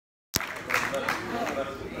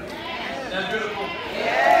That's beautiful.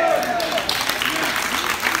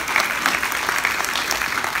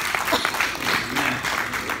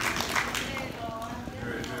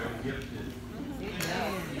 Very, very gifted.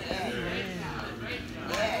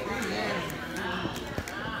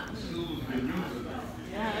 School's been using them.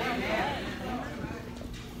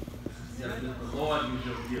 Yes, the Lord use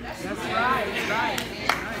your gift. That's right.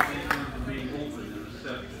 Thank you for being open and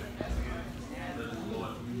receptive. Let the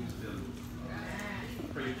Lord use them.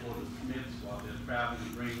 Pray for the Smiths while they're traveling to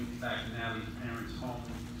bring back Natalie's parents home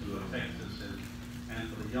to Texas. And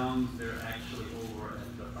for the Youngs, they're actually over at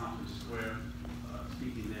the Fountain Square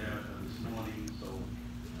speaking there this morning. So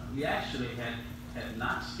we actually had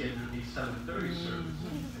not scheduled a 7:30 service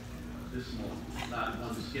this morning. Not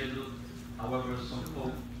one scheduled. However, some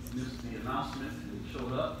folk missed the announcement and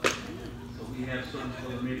showed up. So we have service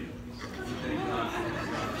for them anyway. So we thank God for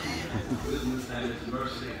His goodness and His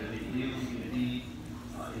mercy that He indeed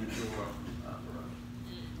endure forever.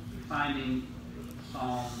 Finding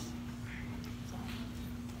Psalm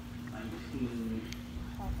 19,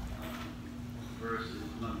 verses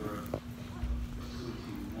number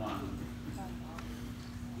 21.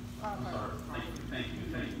 I'm sorry. Thank you.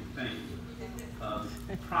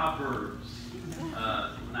 Proverbs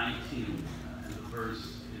 19, and the verse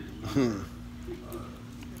is number 21.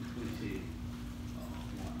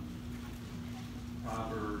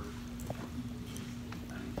 Proverbs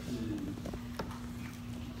 19,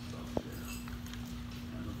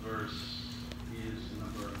 and the verse is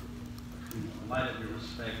number, in light of your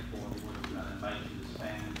respect for the Word of God, I invite you to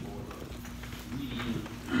stand for the reading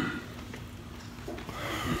of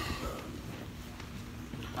this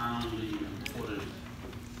profoundly important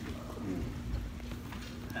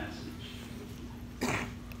passage.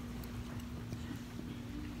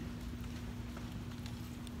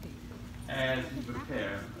 As you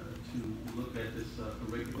prepare to look at this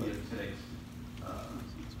curriculum text,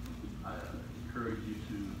 I encourage you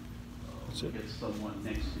to look at someone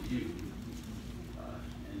next to you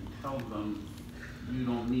and tell them you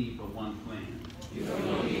don't need but one plan. You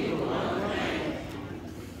don't need but one plan.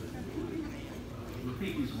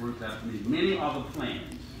 Repeat these words after me. Many are the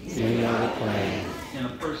plans. Many are the plans in a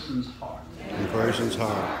person's heart. in a person's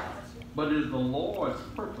heart. But it is the Lord's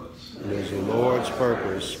purpose. It is the Lord's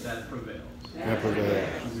purpose that prevails. that prevails.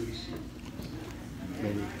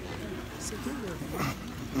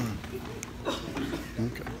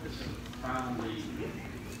 Okay. Profoundly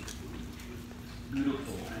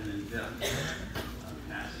beautiful and in-depth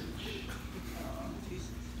passage.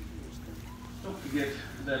 Don't forget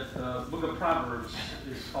that the book of Proverbs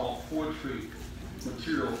is called poetry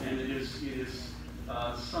material, and it is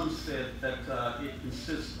some said that it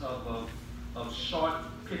consists of short,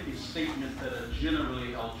 pithy statements that are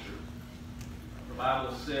generally held true. The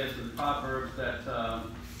Bible says in Proverbs that a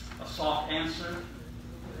soft answer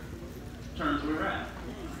turns away wrath.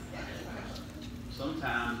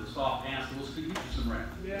 Sometimes a soft answer will still get you some wrath.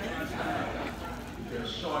 There are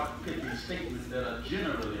short, pithy statements that are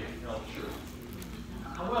generally held true.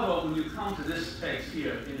 However, when you come to this text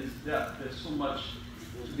here in its depth, there's so much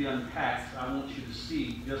to be unpacked. I want you to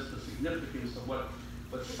see just the significance of what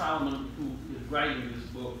Solomon, who is writing this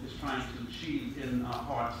book, is trying to achieve in our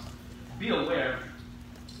hearts. Be aware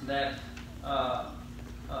that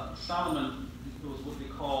Solomon was what they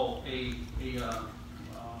call a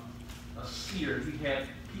seer. He had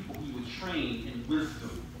people he would train in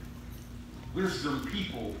wisdom. Wisdom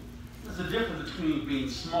people. There's a difference between being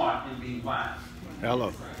smart and being wise.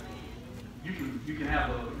 Hello. You can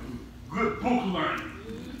have a good book learning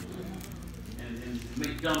and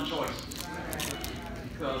make dumb choices,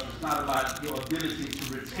 because it's not about your ability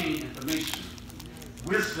to retain information.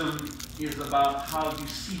 Wisdom is about how you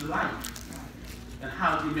see life and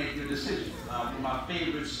how you make your decisions. One of my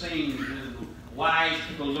favorite sayings is, wise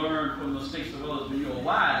people learn from mistakes as well as when you're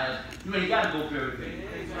wise, you ain't got to go through everything.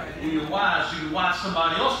 When you're wise, you can watch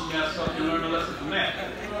somebody else mess up and learn a lesson from that.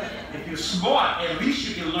 If you're smart, at least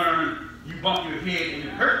you can learn. You bump your head and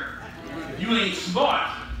it hurt. If you ain't smart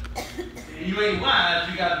and you ain't wise,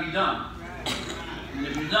 you got to be dumb. And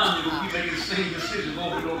if you're dumb, you're going to keep making the same decisions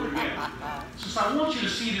over and over again. So I want you to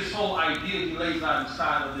see this whole idea he lays out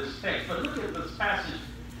inside of this text. But look at this passage.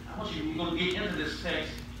 We're going to get into this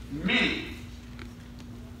text. Many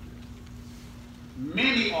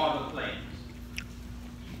are the plans.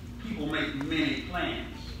 People make many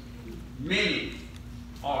plans. Many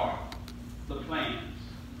are the plans.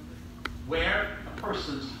 Where? A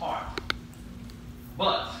person's heart.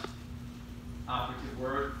 But, operative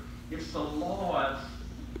word, it's the Lord's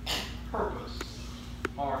purpose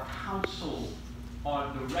or counsel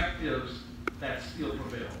or directives that still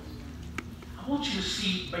prevails. I want you to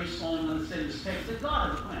see, based on understanding this text, that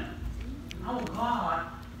God has a plan. Our God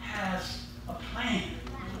has a plan.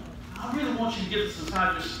 I really want you to get this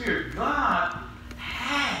inside your spirit. God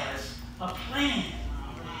has a plan.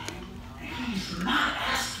 And He's not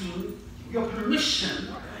asking your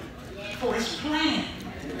permission for His plan.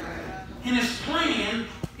 And His plan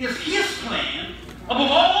is His plan above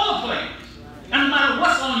all the plans. And no matter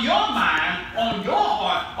what's on your mind, on your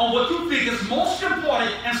heart, on what you think is most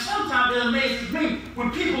important, and sometimes it amazes me when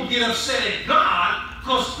people get upset at God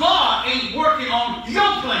because God ain't working on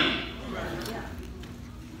your plan.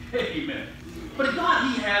 Amen. But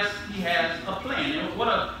God, He has a plan. And what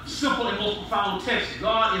a simple and most profound text.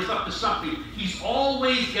 God is up to something. He's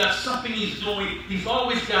always got something He's doing. He's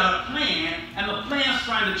always got a plan. And the plan's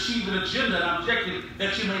trying to achieve an agenda, an objective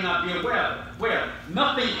that you may not be aware of. Well,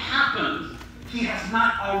 nothing happens He has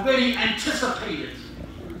not already anticipated.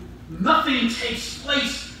 Nothing takes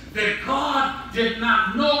place that God did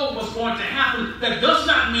not know was going to happen. That does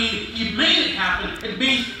not mean He made it happen. It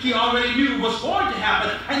means He already knew was going to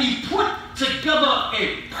happen. And He put together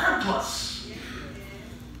a purpose.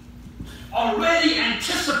 Already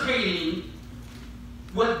anticipating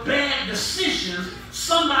what bad decisions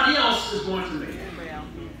somebody else is going to make.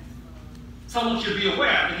 So I want you to be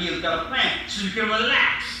aware that He has got a plan so you can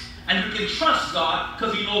relax. And you can trust God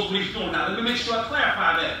because He knows what He's doing. Now, let me make sure I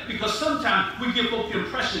clarify that. Because sometimes we give folks the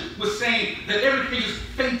impression we're saying that everything is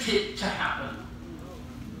fated to happen.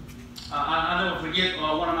 I never forget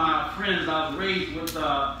one of my friends I was raised with,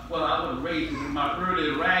 well, I wasn't raised with, in my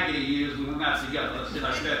early raggedy years, we got together, let's say it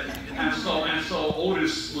like that. And so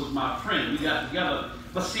Otis was my friend. We got together.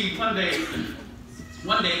 But see, one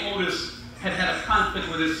day Otis had a conflict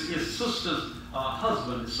with his sister's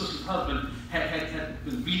husband. His sister's husband had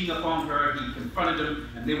been beating up on her. He confronted him,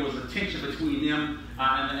 and there was a tension between them.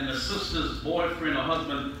 And the sister's boyfriend or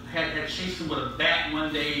husband had chased him with a bat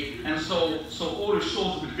one day. And so Otis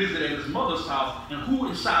shows up to visit at his mother's house. And who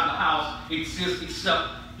inside the house exists except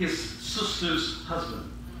his sister's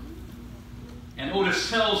husband? And Otis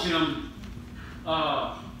tells him,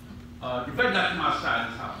 you better not come outside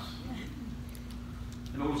this house.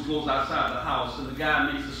 And Otis goes outside the house, and the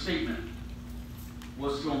guy makes a statement.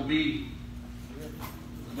 What's going to be,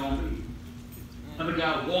 it's going to be. And the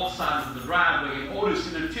guy walks out into the driveway, and Otis,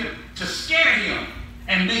 in an attempt to scare him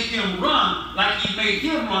and make him run like he made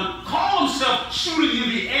him run, call himself shooting in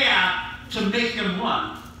the air to make him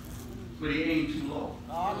run. But he aimed too low.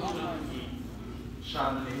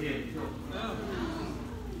 Shot him in the head.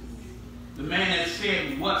 The man had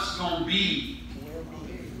said, what's going to be.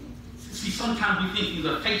 See, sometimes we think these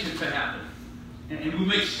are fated to happen. And we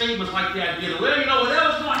make statements like the idea that, well, you know,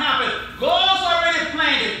 whatever's going to happen, God's already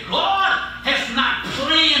planned it. God has not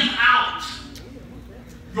planned out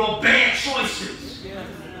your bad choices.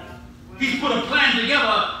 He's put a plan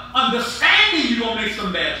together understanding you're going to make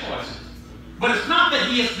some bad choices. But it's not that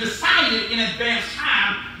He has decided in advance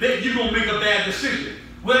time that you're going to make a bad decision.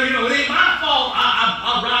 Well, you know, it ain't my fault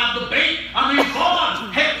I robbed the bank. I mean,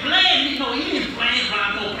 God had planned, you know, He didn't plan to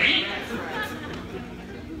rob no bank.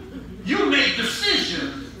 You make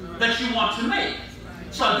decisions that you want to make.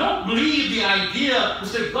 So don't believe the idea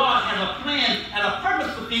that God has a plan and a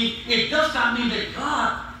purpose for things. It does not mean that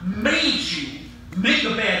God made you make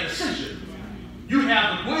a bad decision. You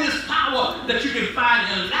have the greatest power that you can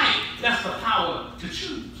find in life. That's the power to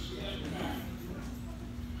choose.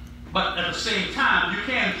 But at the same time, you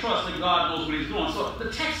can trust that God knows what He's doing. So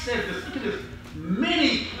the text says this. Look at this.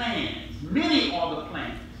 Many plans, many are the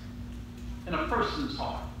plans in a person's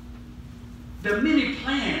heart. There are many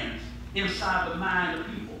plans inside the mind of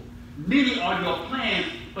people. Many are your plans,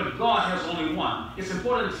 but God has only one. It's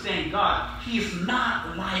important to understand God. He is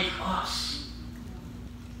not like us.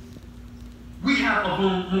 We have a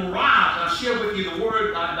mirage. I'll share with you the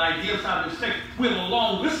word, the idea inside this text. We have a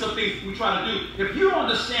long list of things we try to do. If you don't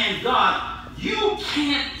understand God, you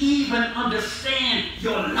can't even understand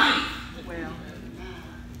your life.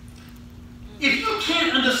 If you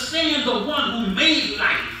can't understand the one who made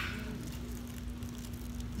life,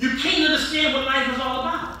 you can't understand what life is all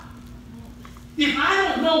about. If I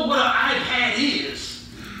don't know what an iPad is,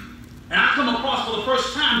 and I come across for the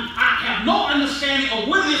first time, I have no understanding of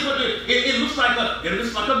what it is. But it looks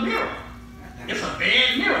like a mirror. It's a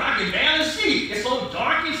bad mirror. I can barely see. It's so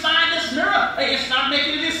dark inside this mirror. It's not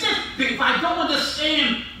making any sense. If I don't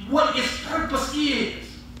understand what its purpose is,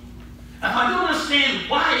 if I don't understand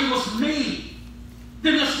why it was made,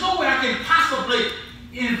 then there's no way I can possibly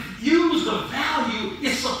infuse the value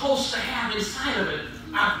it's supposed to have inside of it.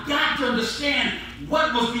 I've got to understand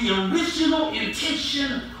what was the original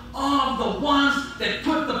intention of the ones that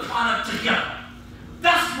put the product together.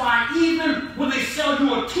 That's why even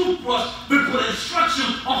toothbrush, we put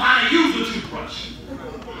instructions on how to use the toothbrush.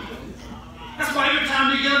 That's why every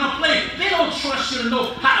time they get on a plane, they don't trust you to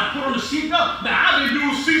know how to put on the seatbelt. Now, I've been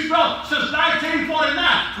doing seatbelt since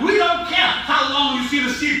 1949. We don't care how long you see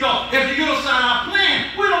the seatbelt. If you get outside our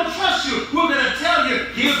plane, we don't trust you. We're going to tell you,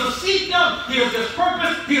 here's the seatbelt, here's its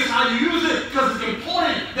purpose, here's how you use it, because it's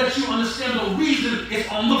important that you understand the reason it's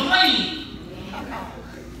on the plane.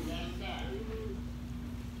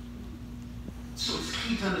 So it's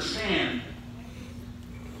key to understand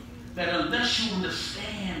that unless you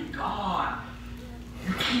understand God,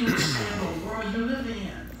 you can't understand the world you live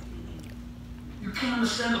in. You can't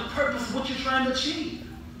understand the purpose of what you're trying to achieve.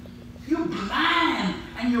 You're blind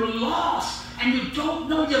and you're lost and you don't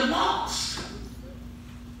know you're lost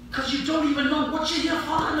because you don't even know what you're here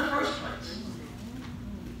for in the first place.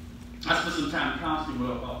 I spent some time counseling with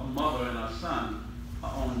a mother and her son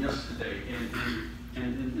on yesterday,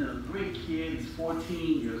 and you know, great kid, he's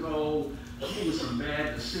 14 years old, making some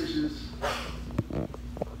bad decisions.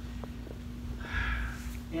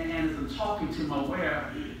 And as I'm talking to him,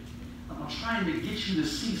 I'm trying to get you to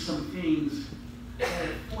see some things that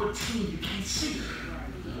at 14 you can't see.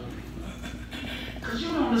 Because you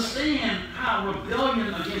don't understand how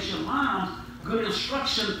rebellion against your mom's good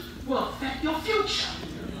instruction will affect your future.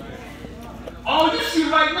 All you see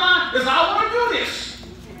right now is, I want to do this.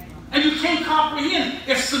 And you can't comprehend,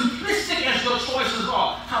 as simplistic as your choices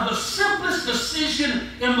are, how the simplest decision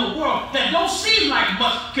in the world that don't seem like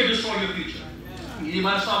much can destroy your future.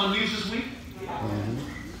 Anybody saw the news this week?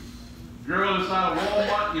 Girl inside a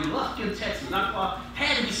Walmart in Lufkin, Texas. Not far.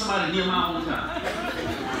 Had to be somebody near my own town.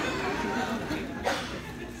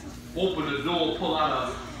 Open the door, pull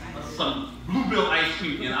out some Bluebell ice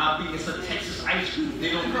cream, and it's a Texas ice cream.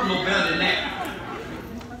 They don't come no better than that.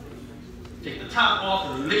 Take the top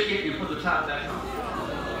off and lick it and put the top back on.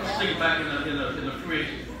 Stick it back in the fridge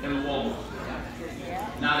in the Walmart.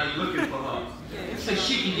 Now they're looking for her. Say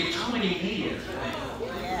she can get 20 years.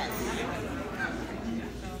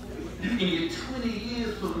 You can get 20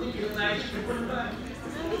 years for licking an ice cream. Put it back.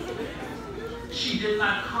 She did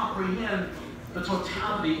not comprehend the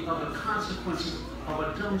totality of the consequences of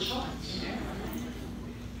a dumb choice.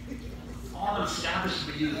 All I'm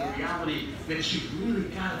establishing for you is the reality that you really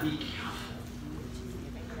got to be careful.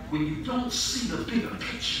 When you don't see the bigger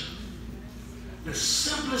picture, the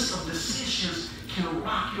simplest of decisions can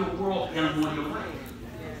rock your world and run your way.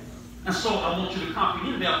 And so I want you to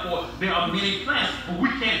comprehend, therefore, there are many plans, but we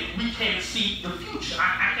can't see the future.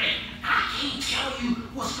 I can't tell you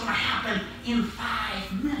what's going to happen in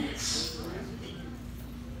 5 minutes.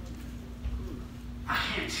 I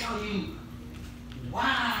can't tell you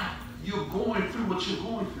why you're going through what you're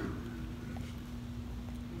going through.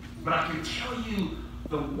 But I can tell you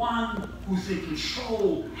the one who's in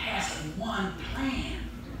control has one plan.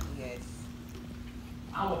 Yes.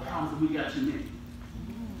 Our problem is we got too many.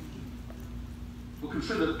 Well,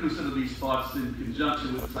 consider these thoughts in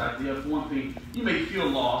conjunction with this idea. For one thing, you may feel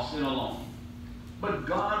lost and alone, but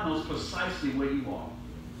God knows precisely where you are.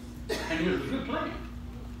 And He has a good plan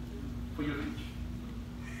for your future.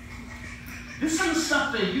 This isn't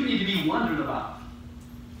something you need to be wondering about.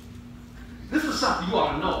 This is something you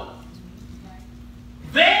ought to know.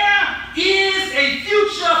 There is a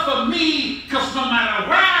future for me, because no matter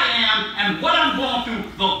where I am and what I'm going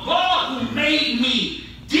through, the God who made me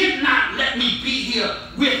did not let me be here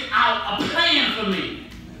without a plan for me.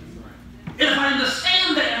 And if I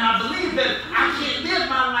understand that and I believe that, I can't live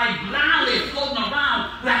my life blindly floating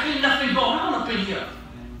around like ain't nothing going on up in here.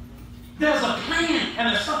 There's a plan and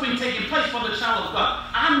there's something taking place for the child of God.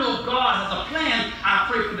 I know God has a plan. I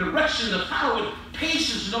pray for direction to follow it,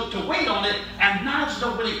 patience to wait on it, and knowledge to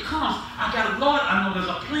know when it comes. I got Lord, I know there's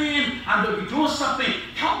a plan. I know you're doing something.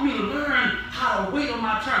 Help me learn how to wait on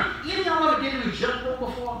my turn. Any of y'all ever did any jump rope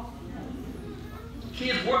before?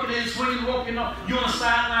 Kids working in, swinging rope, you know, you're on the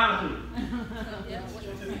sideline with them.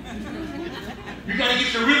 You got to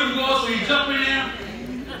get your rhythm going so you jump in there.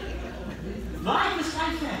 Life is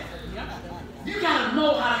like that. You got to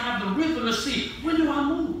know how to have the rhythm to see, when do I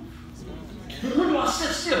move? When do I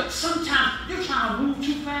sit still? Sometimes you're trying to move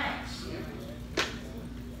too fast.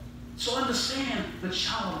 So understand the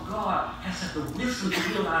child of God has had the wisdom to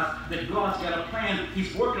realize that God's got a plan.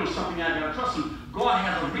 He's working on something. I've got to trust Him. God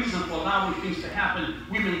has a reason for allowing things to happen.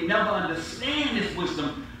 We may never understand His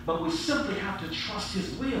wisdom, but we simply have to trust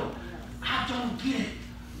His will. I don't get it.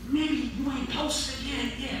 Maybe you ain't supposed to get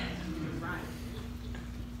it yet.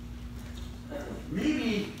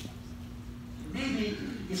 Maybe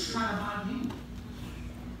it's not about you.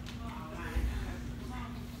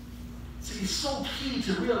 See, it's so key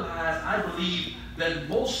to realize, I believe, that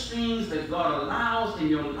most things that God allows in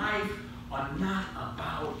your life are not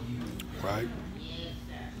about you. Right.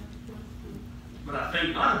 But I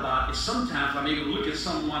thank God about it. Sometimes I'm able to look at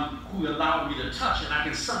someone who allowed me to touch, and I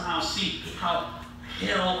can somehow see how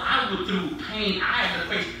hell I went through, pain I had to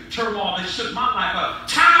face, turmoil that shook my life up,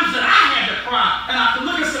 times that I had to cry, and I can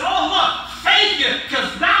look and say, oh Lord, thank you,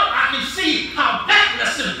 because now I can see how that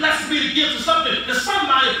blessed me to give to something to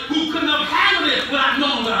somebody who couldn't have handled it without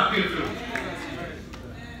knowing what I've been through.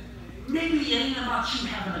 Maybe it ain't about you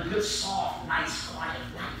having a good, soft, nice, quiet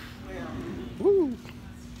life. Woo.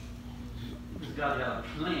 God got a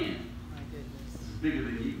plan. It's bigger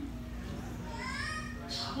than you.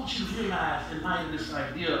 So I want you to realize, in light of this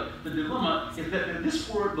idea, the dilemma is that this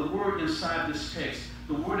word, the word inside this text,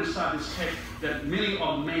 that many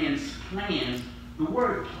are man's plans, the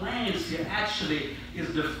word plans here actually is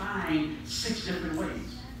defined 6 different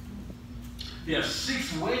ways. There are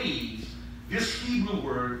 6 ways this Hebrew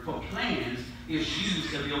word for plans is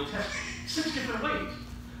used in the Old Testament. 6 different ways.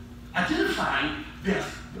 Identifying this.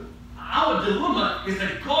 Our dilemma is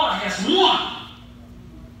that God has one.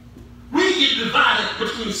 We get divided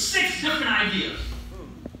between 6 different ideas.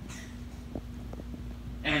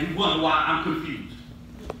 And you wonder why I'm confused.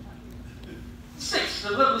 6. So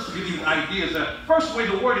let's give you ideas. First way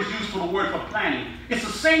the word is used for the word for planning. It's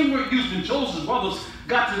the same word used when Joseph's brothers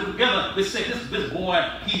got together. They said, this boy,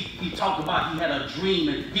 he talked about he had a dream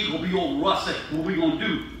and he going to be old Russ. What we going to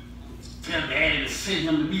do? Tell Daddy to send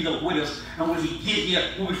him to meet up with us. And when he get here,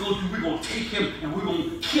 what we're going to do, we're going to take him and we're going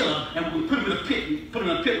to kill him. And we're going to put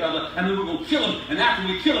him in a pit, and then we're going to kill him. And after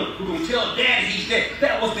we kill him, we're going to tell Daddy he's dead.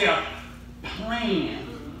 That was their plan.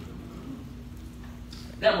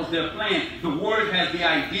 That was their plan. The word has the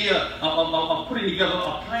idea of putting together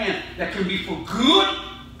a plan that can be for good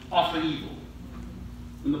or for evil.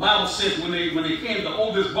 And the Bible says when they came, the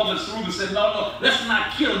oldest brothers through and said, no, let's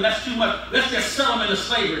not kill him. That's too much. Let's just sell him into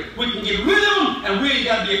slavery. We can get rid of him, and we ain't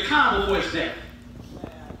got to be accountable for his death.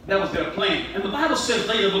 That was their plan. And the Bible says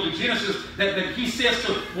later in the book of Genesis that he says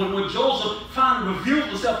to, when Joseph finally revealed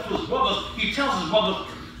himself to his brothers, he tells his brothers,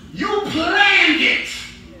 you planned it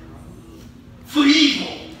for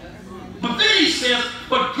evil. But then he says,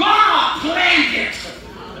 but God planned it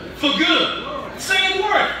for good. Same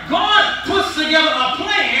word. God puts together a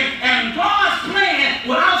plan, and God's plan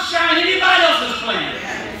will outshine anybody else's plan.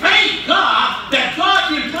 Thank God that God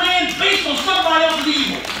can plan based on somebody else's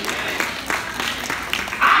evil.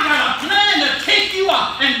 I got a plan to take you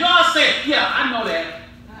out. And God said, yeah, I know that.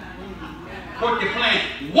 Work your plan.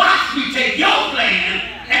 Watch me take your plan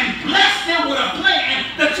and bless them with a plan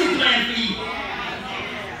that you planned for evil.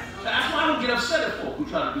 That's why I don't get upset at folk who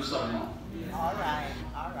try to do something wrong. All right.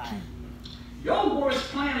 Your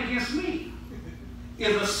worst plan against me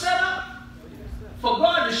is a setup for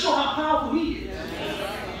God to show how powerful He is.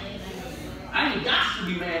 I ain't got to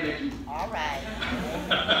be mad at you. All right.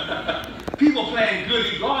 People plan good,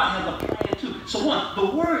 and God has a plan too. So one,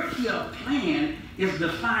 the word here, plan, is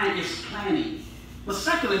defined as planning. But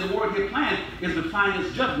secondly, the word here, plan, is defined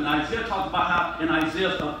as judgment. Isaiah talks about how, in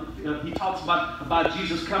Isaiah, he talks about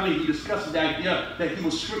Jesus coming. He discusses the idea that he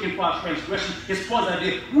was stricken for our transgression. His point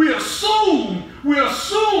idea, we assume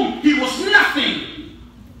he was nothing.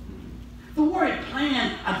 The word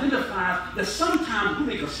plan identifies that sometimes we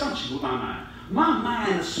make assumptions with our mind. My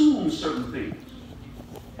mind assumes certain things.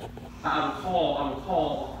 I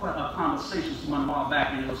recall a conversation with someone a while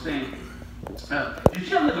back, and he was saying, did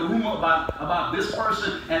you ever hear the rumor about this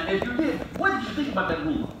person? And if you did, what did you think about that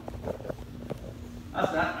rumor? I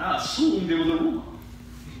said, I assumed there was a rumor.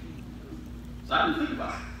 So I didn't think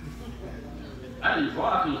about it. I didn't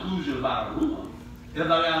draw a conclusion about a rumor. If I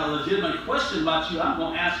got a legitimate question about you, I'm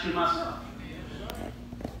going to ask you myself.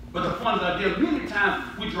 But the point is, many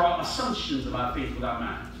times we draw assumptions about things with our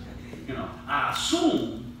minds. I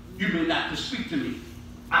assume you may not speak to me.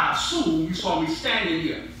 I assume you saw me standing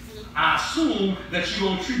here. I assume that you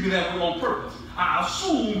don't treat me that way on purpose. I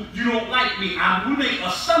assume you don't like me. We make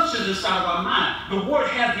assumptions inside of our mind. The word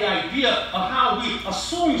has the idea of how we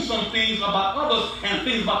assume some things about others and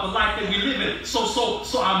things about the life that we live in. So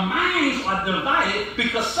our minds are divided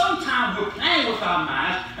because sometimes we're playing with our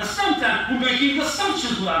minds and sometimes we're making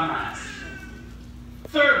assumptions with our minds.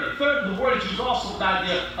 Thirdly, the word is used also for the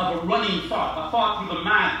idea of a running thought, a thought through the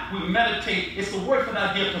mind. We meditate. It's the word for the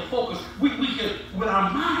idea to focus. We can, with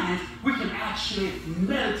our minds, we can actually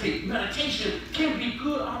meditate. Meditation can be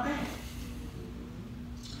good or bad.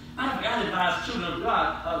 I advise children of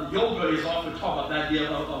God, yoga is often taught about the idea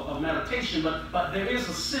of meditation, but there is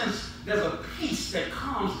a sense, there's a peace that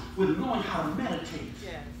comes with knowing how to meditate.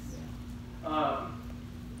 Yes.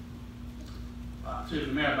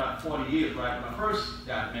 been married about 40 years, right? When I first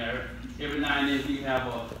got married, every now and then we have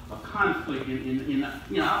a conflict.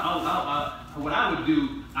 What I would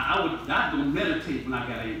do, I'd go meditate when I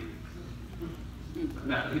got angry.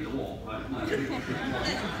 I have to hit the wall. Right? I hit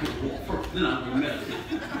the wall first, then I'm going to meditate.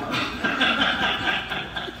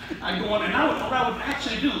 I go in, and what I would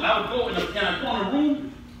actually do, I would go in a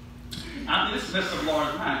room. This is messed up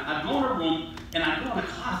Laura's mind. I'd go in a room, and I'd go in a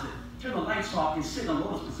closet, turn the lights off, and sit in a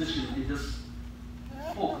lotus position and just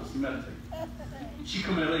focus and meditate. She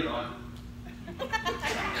come in later on.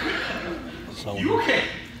 You okay?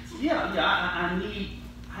 I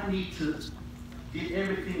need to get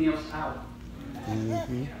everything else out.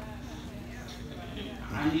 Mm-hmm.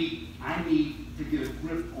 I need to get a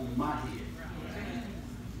grip on my head.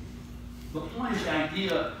 The point is the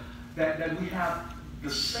idea that we have the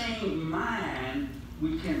same mind,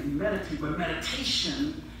 we can meditate, but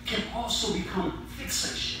meditation can also become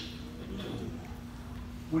fixation.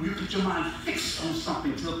 When you get your mind fixed on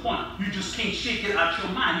something to the point you just can't shake it out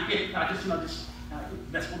your mind.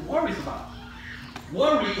 That's what worry is about.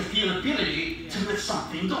 Worry is the inability to let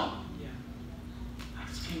something go.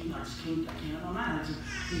 I can't in my mind.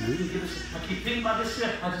 I keep thinking about this.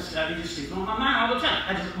 I just sit on my mind all the time.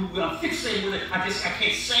 I'm fixated with it. I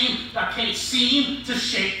can't seem to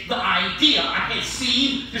shake the idea. I can't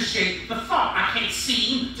seem to shake the thought. I can't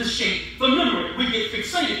seem to shake the memory. We get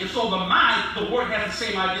fixated. And so the mind, the word has the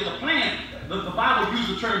same idea, the plan. The Bible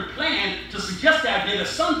uses the term plan to suggest the idea that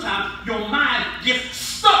sometimes your mind gets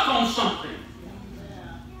stuck on something.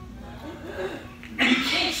 And you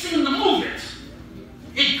can't seem to move it.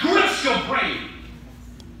 It grips your brain.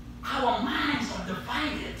 Our minds are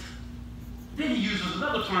divided. Then he uses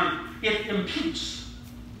another term. It imputes.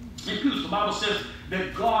 Imputes. The Bible says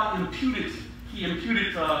that God imputed. He imputed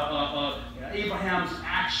Abraham's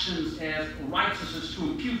actions as righteousness. To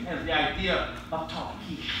impute has the idea of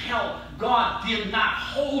talking. God did not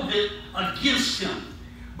hold it against him.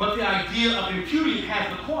 But the idea of imputing has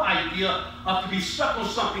the core idea of to be stuck on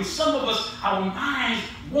something. Some of us, our minds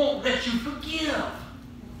won't let you forgive.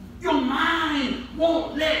 Your mind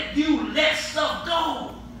won't let you let stuff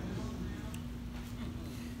go.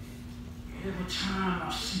 Every time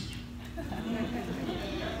I see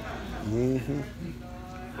you,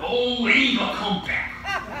 old anger come back.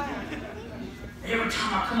 Every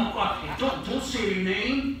time I come across, don't say their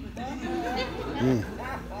name.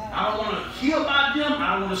 I don't want to hear about them.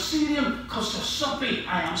 I don't want to see them because there's something.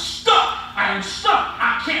 I am stuck.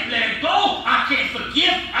 I can't let it go. I can't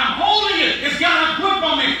forgive. I'm holding it. It's got a grip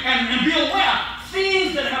on me. And be aware,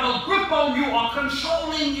 things that have a grip on you are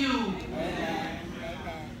controlling you.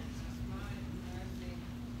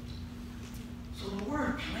 So the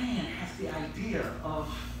word plan has the idea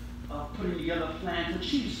of putting together a plan to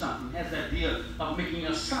achieve something. It has the idea of making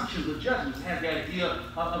assumptions or judgments. It has the idea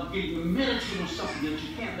of getting meditating on something that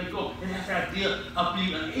you can't let go. It has the idea of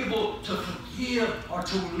being unable to forgive or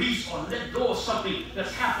to release or let go of something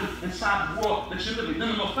that's happened inside the world that you're living. Then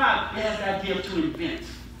number 5, it has the idea to invent.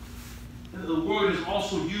 The word is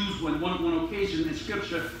also used when one occasion in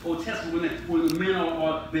Scripture, Old Testament, when the men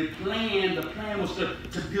they planned. The plan was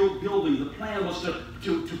to build buildings. The plan was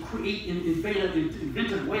to create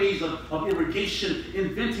inventive ways of irrigation.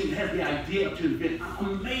 Inventing has the idea to invent.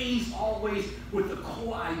 I'm amazed always with the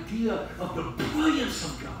core idea of the brilliance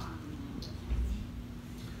of God.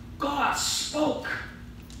 God spoke,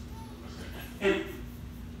 and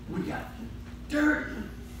we got dirt,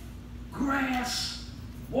 grass,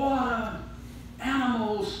 water,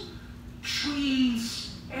 animals,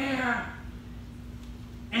 trees, air,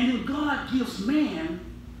 and then God gives man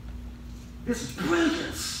this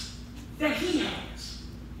brilliance that he has.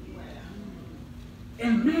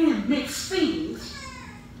 And man makes things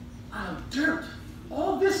out of dirt.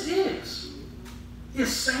 All this is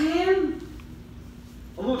sand,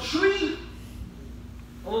 a little tree,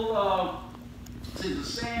 a little it's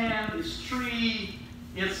sand, it's tree,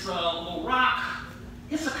 it's a little rock.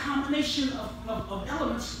 It's a combination of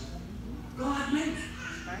elements God made.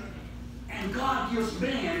 And God gives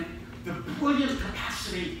man the brilliant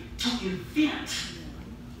capacity to invent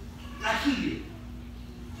like he did.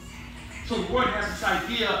 So the word has this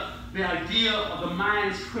idea, the idea of the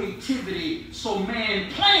mind's creativity. So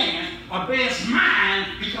man plans, or man's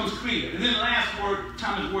mind becomes creative. And then the last word,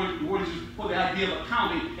 Thomas' word, the word is used for the idea of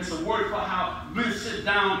accounting. It's a word for how men sit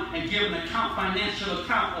down and give an account, financial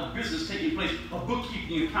account of business taking place, a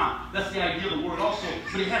bookkeeping account. That's the idea of the word also.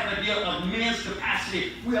 But it has the idea of man's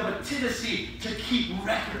capacity. We have a tendency to keep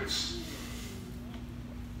records.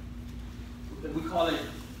 We call it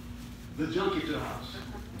the junkie to the house.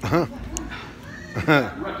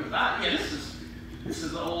 Records. This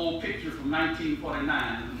is an old picture from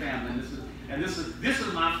 1949 in the family. And this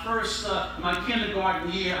is my first, my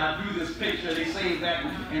kindergarten year. I drew this picture. They saved that,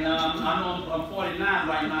 and I know I'm 49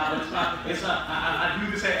 right now, but I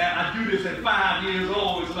do this at 5 years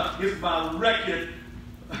old. It's my record.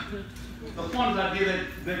 The point is, I did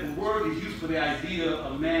that the word is used for the idea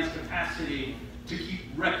of man's capacity to keep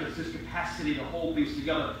records, his capacity to hold things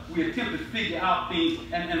together. We attempt to figure out things,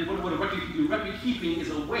 and what a record keeping? Record keeping is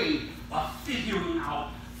a way of figuring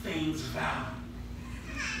out things' value.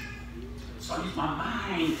 So I use my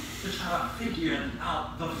mind to try to figure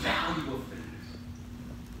out the value of things.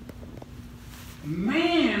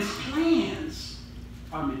 Man's plans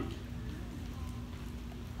are many.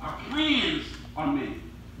 Our plans are many.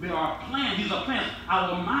 There are plans. These are plans.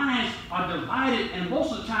 Our minds are divided, and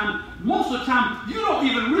most of the time, you don't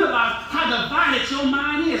even realize how divided your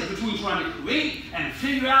mind is between trying to create and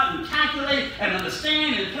figure out and calculate and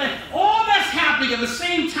understand and plan. All that's happening at the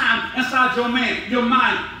same time inside your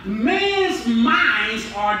mind. Man's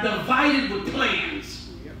minds are divided with plans.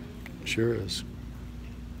 Sure is.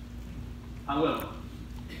 However,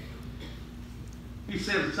 he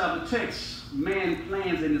says inside the text, man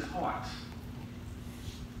plans in his heart.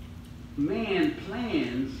 Man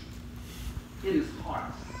plans in his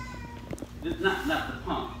heart. It's not the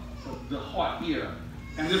pump, so the heart here.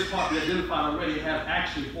 And this heart we identified already has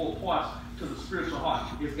actually 4 parts to the spiritual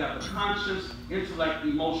heart. It's got the conscience, intellect,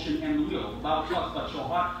 emotion, and the will. The Bible talks about your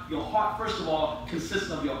heart. Your heart, first of all,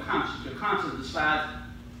 consists of your conscience. Your conscience decides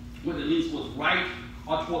whether it leans what's right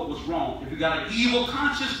or toward what's wrong. If you got an evil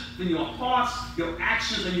conscience, then your thoughts, your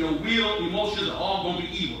actions, and your will, emotions are all going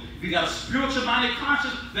to be evil. If you got a spiritual-minded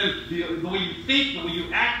conscience, then the way you think, the way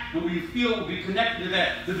you act, the way you feel will be connected to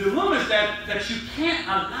that. The dilemma is that you can't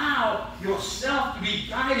allow yourself to be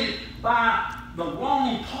guided by the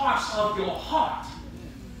wrong parts of your heart.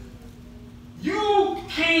 You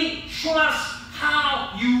can't trust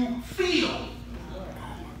how you feel.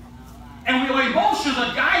 And when your emotions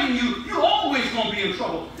are guiding you, you're always going to be in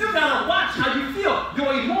trouble. You've got to watch how you feel.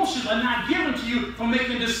 Your emotions are not given to you for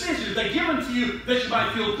making decisions. They're given to you that you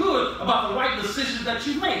might feel good about the right decisions that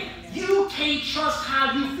you make. You can't trust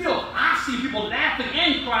how you feel. I see people laughing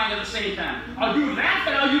and crying at the same time. Are you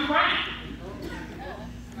laughing or are you crying?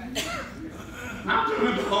 I'm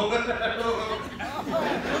doing both.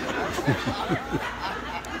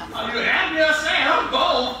 Are you happy or sad? I'm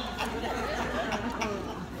both.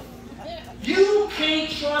 You can't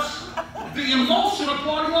trust the emotional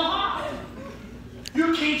part of your heart.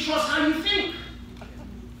 You can't trust how you think.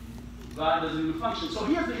 God doesn't even function. So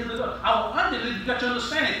here's the deal. Our understanding, you got to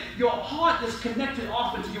understand it. Your heart is connected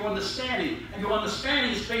often to your understanding. And your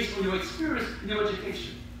understanding is based on your experience and your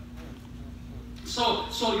education. So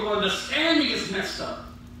your understanding is messed up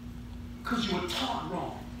because you were taught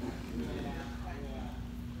wrong.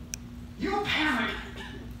 You parent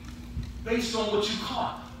based on what you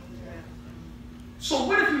caught. So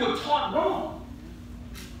what if you were taught wrong?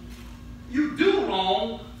 You do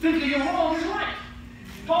wrong, thinking you're wrong is right.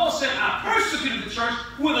 Paul said, I persecuted the church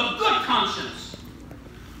with a good conscience.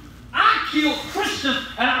 I killed Christians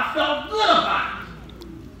and I felt good about it.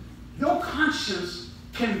 Your conscience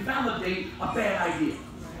can validate a bad idea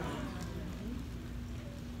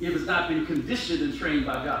if it's not been conditioned and trained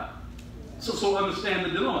by God. So understand the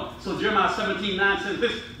dilemma. So Jeremiah 17:9 says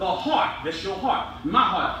this, the heart, that's your heart, my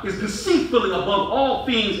heart, is deceitfully above all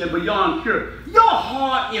things and beyond cure. Your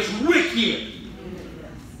heart is wicked.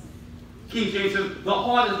 King James says, the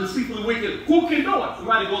heart is deceitfully wicked. Who can know it? The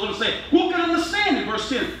writer goes on to say, who can understand it? Verse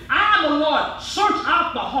 10, I, the Lord, search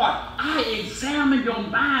out the heart. I examine your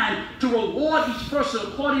mind to reward each person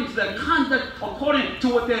according to their conduct, according to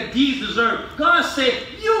what their deeds deserve. God said,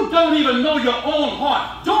 you don't even know your own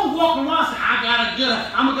heart. Don't walk around and say, I got a good,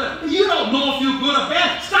 I'm a good. You don't know if you're good or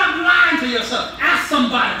bad. Stop lying to yourself. Ask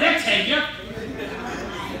somebody. They'll tell you.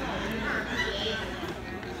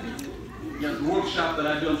 There's a workshop that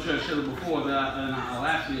I do, I'm sure I shared it before, and I'll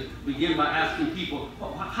actually begin by asking people,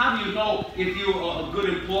 how do you know if you're a good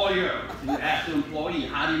employer? You ask the employee.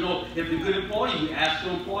 How do you know if you're a good employee? You ask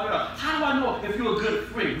your employer. How do I know if you're a good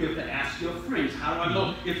friend? You have to ask your friends. How do I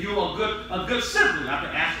know if you're a good sibling? You have to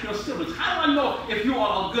ask your siblings. How do I know if you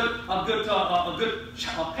are a good parent, a good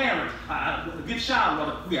child?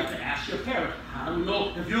 We have to ask your parent. How do we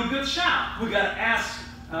know if you're a good child? We got to ask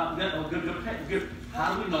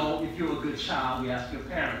how do we know if you're a good child? We ask your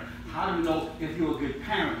parent. How do we know if you're a good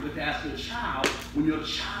parent? We have to ask your child when your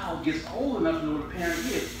child gets old enough to know what a parent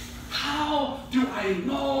is. How do I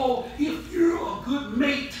know if you're a good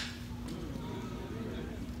mate?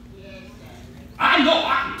 I know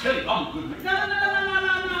I can tell you I'm a good mate. No.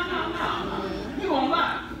 You're going to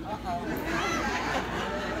lie.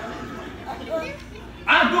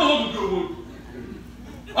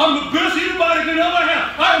 I'm the best anybody can ever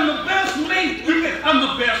have. I'm the best mate. I'm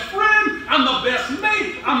the best friend. I'm the best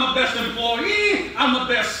mate. I'm the best employee. I'm the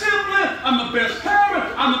best sibling. I'm the best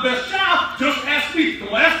parent. I'm the best child. Just ask me.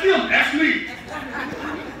 Don't ask them. Ask me.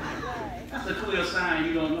 That's a clear sign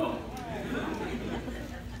you don't know.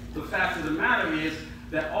 The fact of the matter is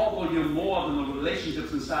that although you're more than the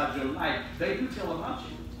relationships inside your life, they do tell about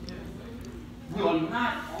you. We are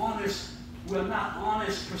not honest. We're not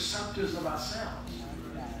honest perceptors of ourselves.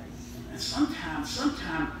 And sometimes,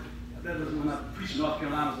 that was when I preached in North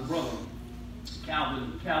Carolina as a brother,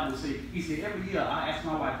 Calvin said, he said, every year I ask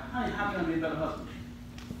my wife, honey, how can I be a better husband?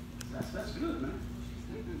 That's good, man.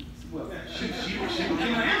 Well, she can give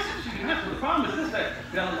an answer. She can answer. The problem is this, that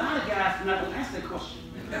there are a lot of guys who are not going to ask that question.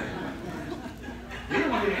 They don't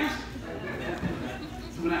want to answer.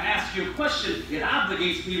 So when I ask you a question, it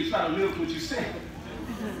obligates me to try to live what you say.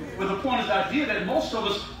 But the point is the idea that most of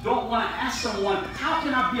us don't want to ask someone, how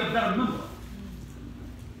can I be a better member?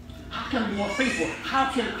 How can I be more faithful?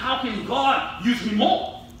 How can God use me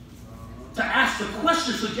more? To ask the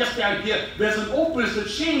question suggests the idea there's an openness to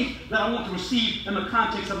change that I want to receive in the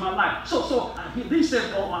context of my life. So he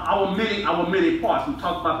says our many parts. We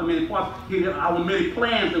talked about the many parts. Here are our many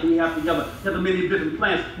plans that we have together. There are many different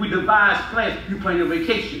plans. We devise plans. You plan your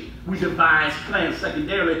vacation. We devise plans.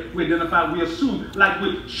 Secondarily, we identify, we assume, like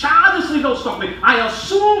we childishly know something. I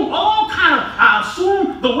assume I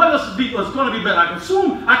assume the weather is going to be better. I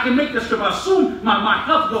assume I can make this trip. I assume my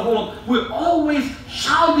health will hold. We're always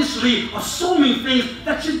childishly assuming things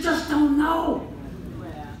that you just don't know.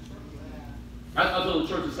 I told the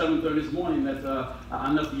church at 7:30 this morning that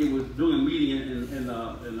I never forget was doing a meeting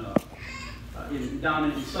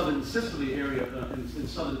down in southern Sicily area, in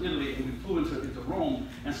southern Italy, and we flew into Rome.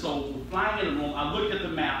 And so we're flying into Rome. I looked at the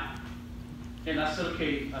map, and I said,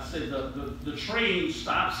 okay, the train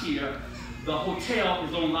stops here. The hotel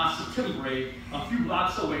is on La Settembre, a few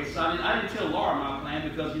blocks away. So I didn't tell Laura my plan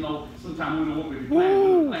because, sometimes we don't know what we're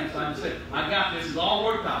planning. So I just said, I got this. It's all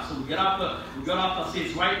worked out. So we got off. I see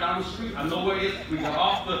it's right down the street. I know where it is. We got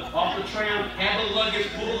off the tram, had the luggage,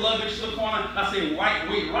 pull the luggage to the corner. I said,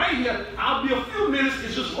 wait right here. I'll be a few minutes.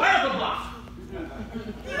 It's just right up the block.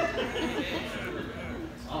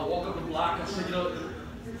 So I walk up the block. I said,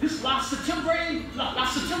 this La Settembre. They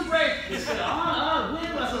said, where? I said,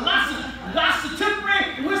 La Settembre.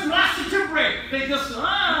 Where's La Settembre? They just,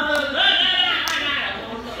 La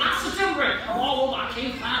Settembre. I'm all over. I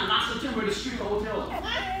can't find La Settembre, the street hotels.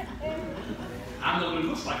 I know what it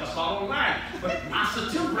looks like. I saw it online. But La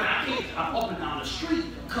Settembre, I'm up and down the street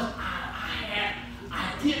because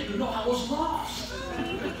I didn't know I was lost.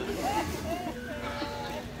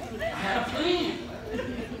 I had a plan.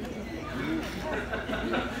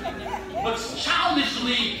 But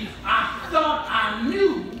childishly, I thought I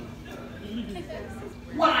knew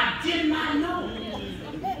what I did not know.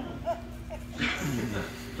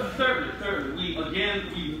 Thirdly,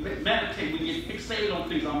 we meditate, we get fixated on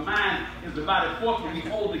things. Our mind is divided fourthly. We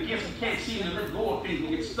hold the gifts. We can't seem to let go of things. We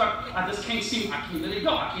get stuck. I just can't seem. I can't let it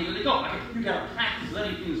go. You got to practice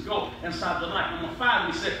letting things go inside your life. Number 5,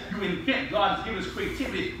 we said you invent. God has given us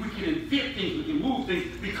creativity. We can invent things. We can move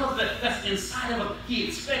things because that's inside of us. He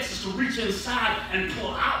expects us to reach inside and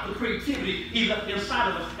pull out the creativity inside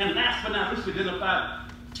of us. And last but not least, we identified.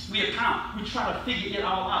 We account. We try to figure it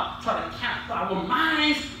all out. Try to count. Our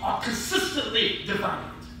minds are consistently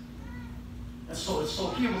divided. And so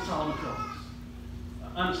here was Solomon tells us.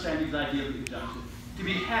 Understand these ideas of conjunction. To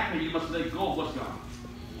be happy, you must let go of what's gone.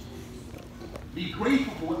 Be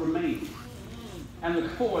grateful for what remains. And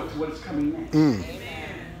look forward to what is coming next.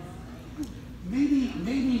 Maybe you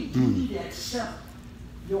need to accept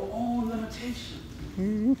your own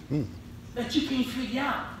limitations. That you can't figure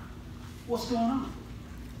out what's going on.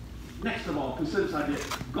 Next of all, consider this idea.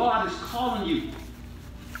 God is calling you.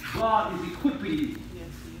 God is equipping you.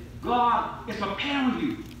 God is preparing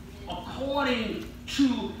you according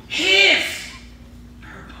to His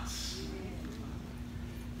purpose.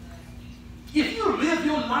 If you live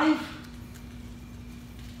your life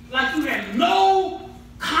like you have no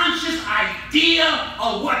conscious idea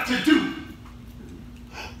of what to do,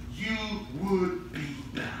 you would be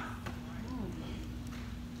bound.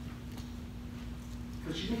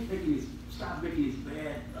 Because you stop making these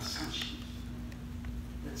bad assumptions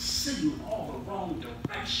that send you in all the wrong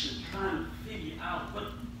direction, trying to figure out what.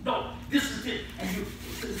 No, this is it. And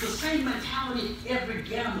it's the same mentality every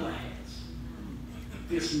gambler has.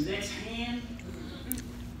 This next hand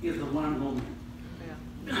is the one I'm going to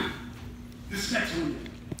win. This next one.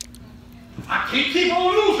 I can't keep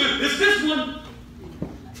on losing. It's this one.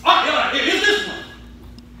 Oh, yeah, it is this one.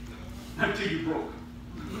 Until you broke.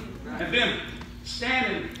 And then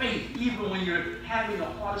Stand in faith even when you're having the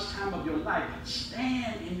hardest time of your life.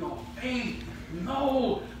 Stand in your faith.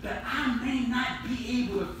 Know that I may not be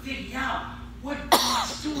able to figure out what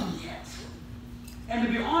God's doing yet. And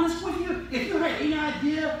to be honest with you, if you had any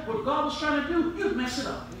idea what God was trying to do, you'd mess it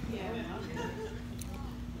up.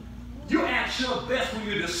 You're at your best when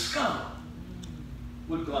you discover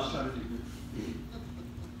what God's trying to do.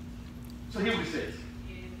 So here's what he says.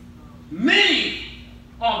 Many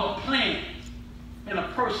are the plans in a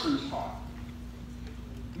person's heart.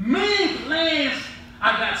 Many plans.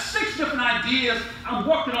 I got 6 different ideas I'm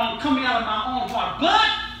working on coming out of my own heart. But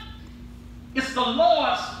it's the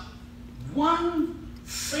Lord's one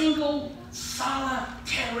single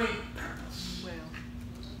solitary purpose.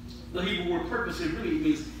 The Hebrew word purpose, it really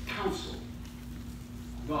means counsel.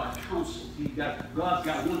 God counsels. God's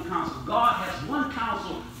got one counsel. God has one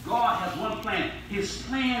counsel. God has one plan. His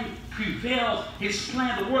plan prevails. His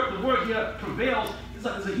plan, the word here prevails, is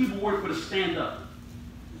a Hebrew word for to stand up.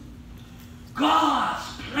 God's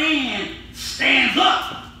plan stands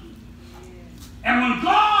up. And when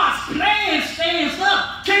God's plan stands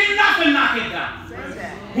up, can't nothing knock it down.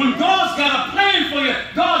 When God's got a plan for you,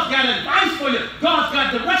 God's got advice for you, God's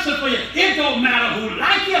got direction for you, it don't matter who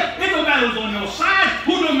like you, it don't matter who's on your side,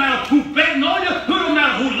 who don't matter who betting on you, who don't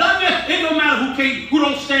matter who love you, it don't matter who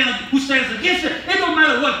stands against you, it don't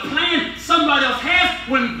matter what plan somebody else has.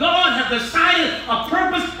 When God has decided a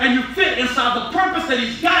purpose and you fit inside the purpose that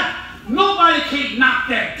He's got, nobody can knock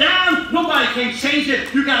that down. Nobody can change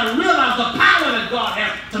it. You got to realize the power that God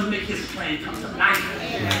has to make His plan come to life.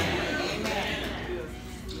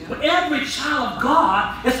 But every child of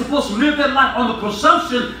God is supposed to live their life on the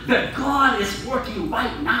presumption that God is working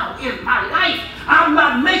right now in my life. I'm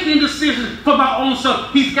not making decisions for my own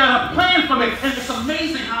self. He's got a plan for me. And it's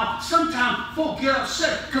amazing how sometimes folk get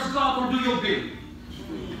upset because God don't do your bidding.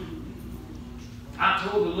 I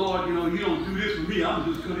told the Lord, you don't do this for me. I'm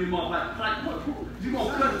just cutting him off. Like what? You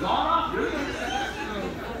going to cut God off? Really?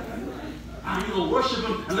 I ain't going to worship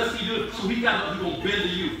him unless he do it. So he's going to bend to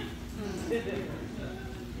you.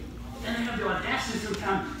 And they have the audacity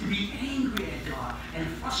sometimes to be angry at God and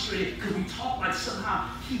frustrated because we talk like somehow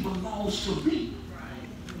he belongs to me.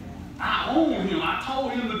 I own him. I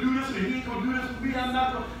told him to do this and he ain't going to do this for me. I'm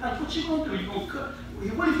not going to. Like, what you going to do? You going to cut?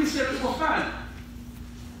 What if he said, well, fine.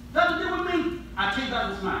 Nothing to do with me. I take back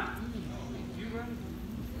what's mine.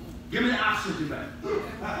 Give me the oxygen back.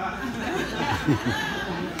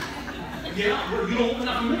 Yeah, well, you don't want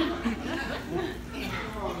that from me.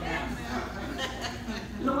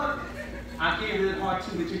 You know what? I gave it a hard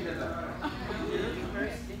time to take that back.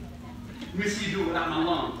 Let me see you do it without my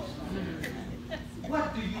lungs.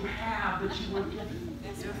 What do you have that you weren't given?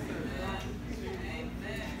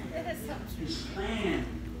 His plan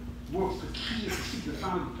works. The key is to seek to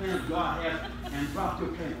find the plan God has and drop your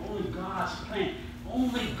plan. Only God's plan.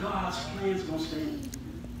 Only God's plan is going to stand.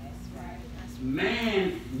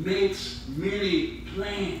 Man makes many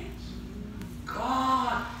plans.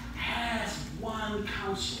 God has one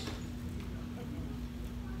counsel.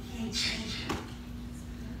 He ain't changing.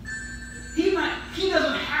 He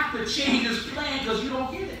doesn't have to change his plan because you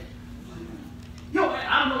don't get it. Yo,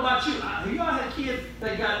 I don't know about you. Y'all had a kid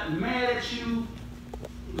that got mad at you,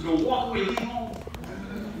 was going to walk away and leave home?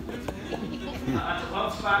 I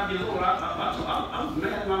was 5 years old. I was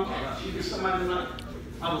mad at my mother. She did somebody like,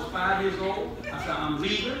 I was 5 years old. I said, I'm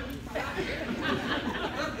leaving.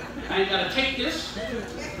 I ain't got to take this.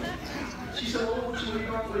 She said, well, where you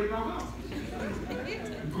going to go?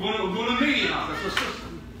 I'm going to meeting house. That's her sister.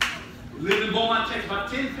 Lived in Beaumont, Texas, about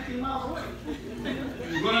 10, 15 miles away.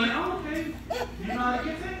 You're going to, oh, okay. You know how to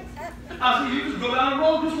get there? I said, you just go down the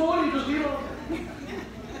road this morning, you just,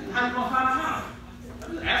 how you going to find a house? I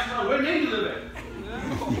just asked her, where name you live at?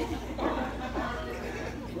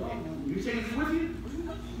 You take it with you?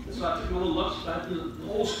 So I took my little lunch, I did the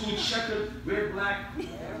old school checkered, red, black,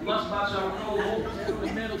 lunch box, I recall the whole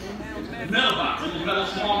metal box, metal,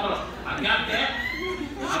 small metal. I got that.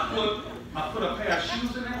 I put a pair of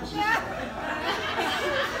shoes in there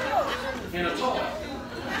and a toy.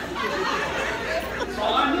 That's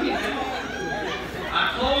all I need, man. I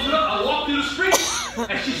closed it up, I walked through the street,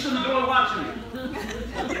 and she stood in the door watching me.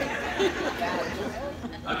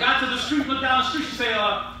 I got to the street, looked down the street, she said,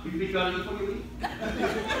 you think I'll eat before you leave?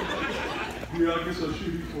 Yeah, I guess I'll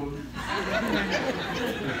shoot you for you.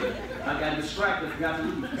 I got distracted, forgot to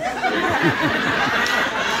leave.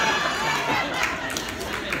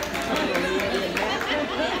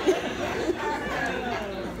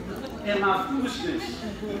 In my foolishness,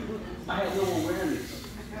 I had no awareness.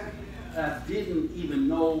 I didn't even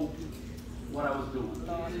know what I was doing.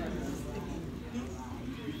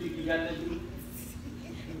 You think you got that deep?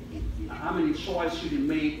 How many choices you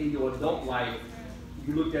made in your adult life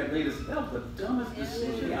you looked at later and said, that was the dumbest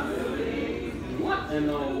decision I ever made. What in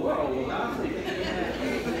the world was I thinking?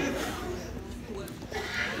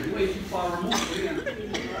 You ain't too far removed from him.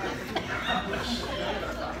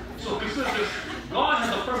 So consider this. God has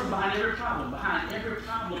a purpose behind every problem. Behind every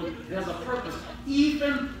problem, there's a purpose.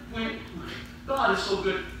 Even when, God is so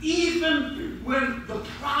good, even when the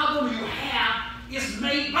problem you have is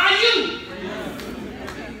made by you.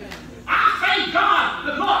 I thank God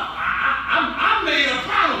that, Lord, I made a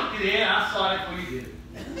problem. Yeah, I saw that before you did it.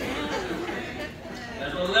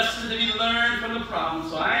 There's a lesson to be learned from the problem.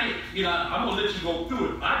 So I'm going to let you go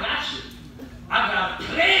through it. I got you. I got a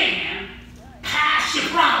plan past your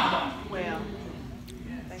problem. Well,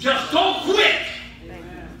 just don't quit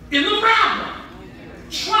in the problem.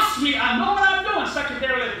 Trust me, I know what I'm doing.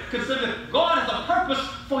 Secondarily, consider that God has a purpose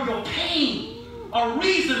for your pain, a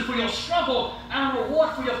reason for your struggle, and a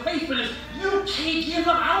reward for your faithfulness. You can't give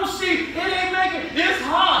up. I don't see it ain't making it. It's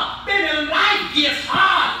hard. Baby, life gets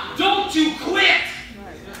hard. Don't you quit.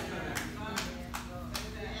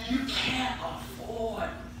 You can't afford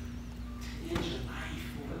to end your life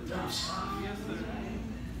over dumb stuff.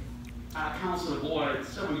 I counseled a boy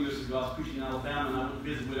several years ago. I was preaching in Alabama, and I went to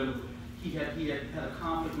visit with him. He had a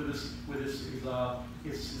conflict with his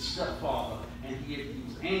stepfather, and he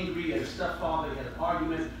was angry at his stepfather. He had an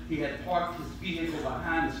argument. He had parked his vehicle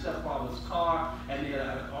behind his stepfather's car, and they had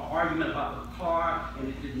an argument about the car, and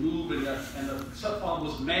it didn't move, and the stepfather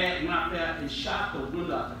was mad and went out there and shot the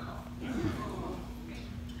window out the car.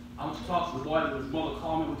 I went to talk to the boy that his mother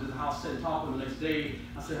called me, went to the house, sat and talked to him the next day.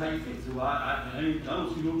 I said, how you feel? He said, well, I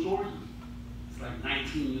don't see no choice. It's like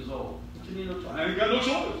 19 years old. What do you mean no choice? I ain't got no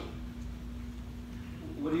choice.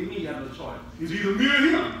 What do you mean you have no choice? It's either me or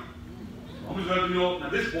him. I'm just letting you know. Now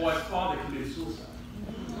this boy's father committed suicide.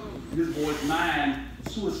 In this boy's mind,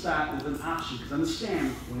 suicide was an option. Because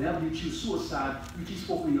understand, whenever you choose suicide, you keep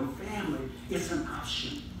spoken in your family, it's an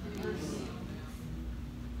option.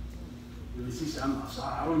 He said, I'm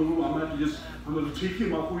sorry, I don't know who, I'm going to take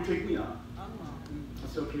him out before you take me out. I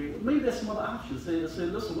said, okay, well, maybe there's some other options. I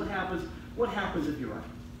said, listen, what happens if you're right?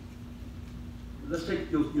 Let's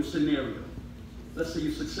take your scenario. Let's say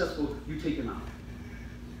you're successful, you take him out.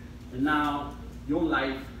 And now your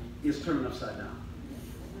life is turned upside down.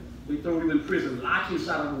 They throw him in prison, lock him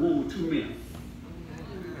inside of a room with two men.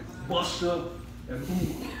 Buster and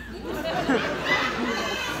Boomer.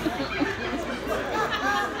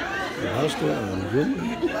 Buster and Boomer?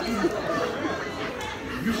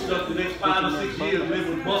 You stuck the next 5 or 6 years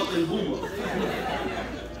living with Buster and Boomer.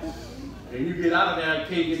 And you get out of there,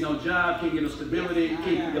 can't get no job, can't get no stability, can't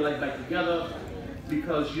get your life back together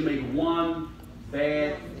because you made one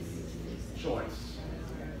bad choice.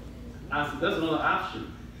 I said, there's another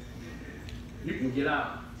option. You can get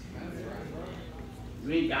out.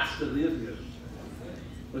 You ain't got to live here.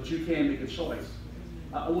 But you can make a choice.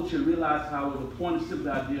 I want you to realize how it was a point of simple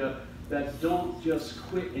idea that don't just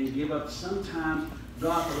quit and give up. Sometimes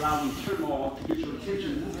God's allowing turmoil to get your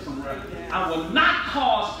attention and move somewhere. I will not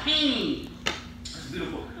cause pain. That's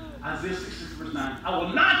beautiful. Isaiah 66 verse 9. I will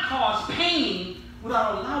not cause pain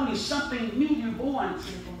without allowing something new to be born.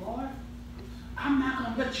 Say, Lord, I'm not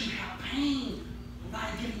going to let you have pain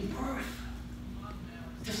by giving birth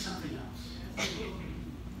to something else.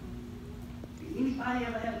 Anybody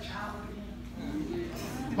ever had a child again?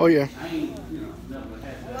 Oh, yeah. I ain't, never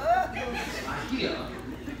had that. I hear,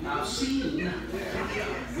 I've seen,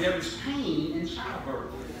 there is pain in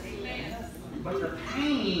childbirth. But the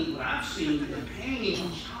pain, what I've seen, the pain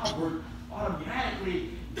in childbirth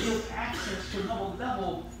automatically gives access to another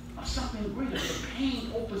level of something greater. The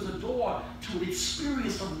pain opens the door to an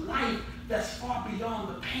experience of life that's far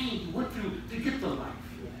beyond the pain you went through to get the life.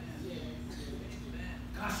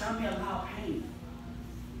 God said, I may allow pain.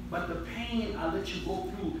 But the pain I let you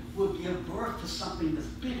go through will give birth to something that's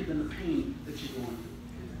bigger than the pain that you're going through.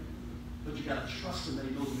 But you got to trust him that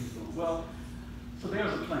he knows what he's doing. Well, so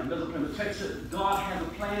there's a plan. There's a plan. The text says God has a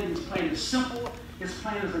plan. His plan is simple. His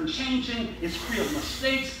plan is unchanging. It's free of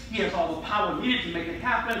mistakes. He has all the power needed to make it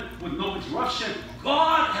happen with no interruption.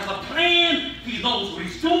 God has a plan. He knows what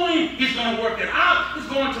he's doing. He's going to work it out. He's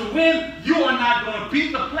going to win. You are not going to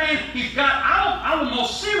beat the plan. He's got our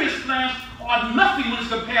most serious plans are nothing when it's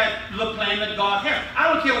compared to the plan that God has.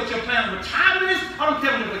 I don't care what your plan of retirement is. I don't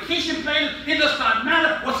care what your vacation plan is. It does not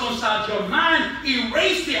matter what's inside your mind.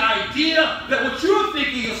 Erase the idea that what you're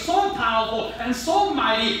thinking is so powerful and so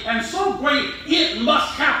mighty and so great, it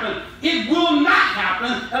must happen. It will not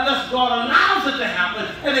happen unless God allows it to happen,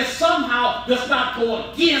 and it somehow does not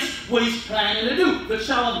go against what he's planning to do. The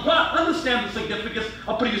child of God understands the significance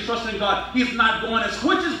of putting his trust in God. He's not going as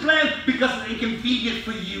which his plan, because it's inconvenient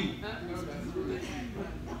for you.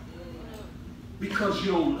 Because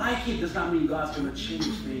you don't like it does not mean God's going to change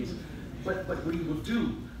things. But what he will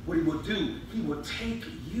do, he will take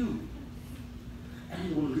you and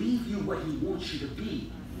he will leave you what he wants you to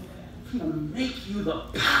be. He will make you the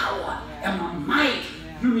power and the might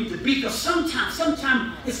you need to be. Because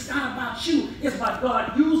sometimes it's not about you. It's about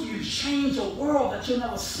God using you to change a world that you'll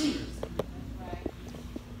never see.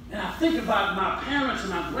 And I think about my parents and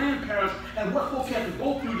my grandparents and what folks had to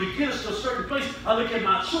go through to get us to a certain place. I look at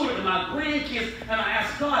my children and my grandkids and I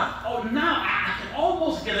ask God, oh, now I can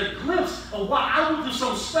almost get a glimpse of why I went through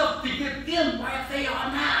some stuff to get them where they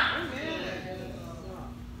are now.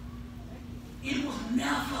 It was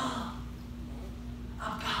never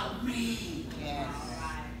about me. Yes.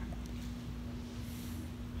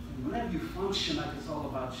 Whenever you function like it's all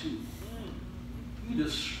about you, you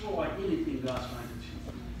destroy anything God's trying to do.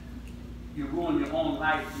 You ruin your own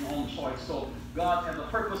life, your own choice. So God has a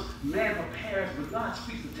purpose. Man prepares, but God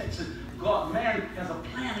speaks the text. Man has a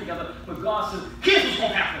plan together, but God says, here's what's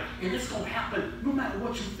going to happen. And it's going to happen no matter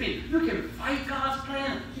what you think. You can fight God's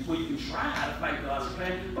plan. Well, you can try to fight God's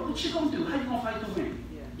plan, but what you going to do? How you going to fight the wind?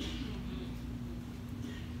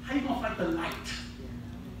 How you going to fight the light?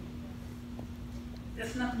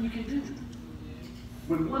 There's nothing you can do.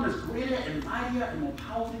 When one is greater and mightier and more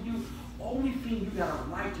powerful than you, only thing you got a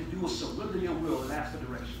right to do is surrender your will and ask for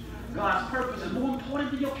direction. God's purpose is more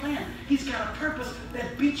important than your plan. He's got a purpose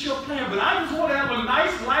that beats your plan. But I just want to have a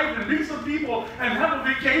nice life and meet some people and have a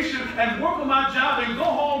vacation and work on my job and go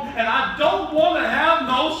home, and I don't want to have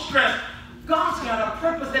no stress. God's got a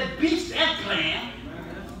purpose that beats that plan.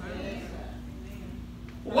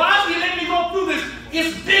 Why is he letting me go through this?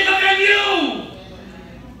 It's bigger than you.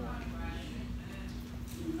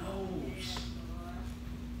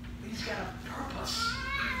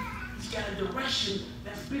 Got a direction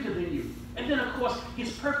that's bigger than you. And then, of course,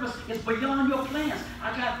 his purpose is beyond your plans.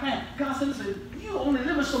 I got a plan. God said, listen, you only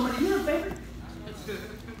living so many years, baby.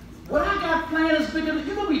 What I got planned is bigger than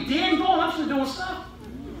you're going to be dead and gone. I'm still doing stuff.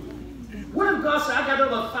 What if God said, I got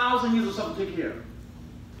over 1,000 years or something to take care of?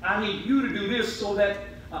 I need you to do this so that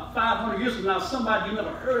 500 years from now, somebody you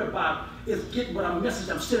never heard about is getting what I'm message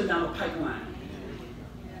I'm sending down the pipeline.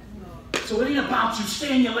 So it ain't about you.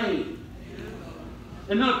 Stay in your lane.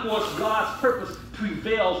 And then, of course, God's purpose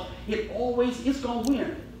prevails. It always is going to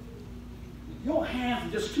win. Your hands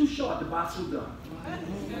are just too short to box with God.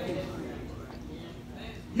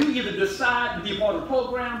 You either decide to be part of the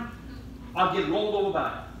program or get rolled over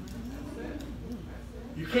by it.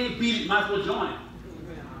 You can't beat it, might as well join it.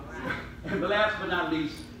 And the last but not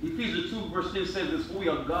least, Ephesians 2 verse 10 says this, we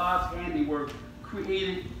are God's handiwork,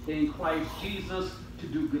 created in Christ Jesus to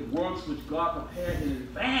do good works which God prepared in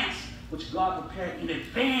advance. Which God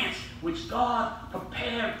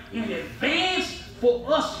prepared in advance for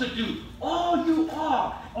us to do. All you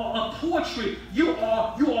are a poetry. You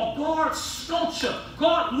are God's sculpture.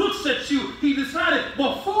 God looks at you. He decided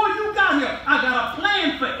before you got here, I got a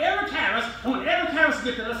plan for Eric Harris. And when Eric Harris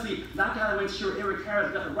gets there, let's see, I got to make sure Eric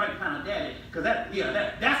Harris got the right kind of daddy. Because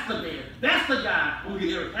that's the man. That's the guy who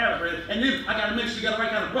get Eric Harris ready. And then I got to make sure you got the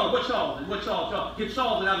right kind of brother. What y'all? Get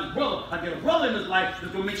Charles and I his brother. I get a brother in his life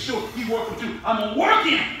that's going to make sure he works with you. I'm going to work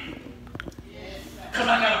in. Because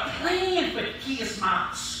I got a plan for it. He is my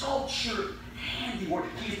sculpture handiwork.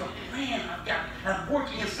 He's the plan I've got. I'm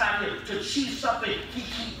working inside here to achieve something he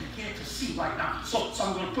can't begin to see right now. So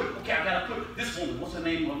I'm going to put, okay, I got to put this woman, what's her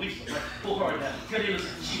name, Lisa, right? Pull her down. Get in and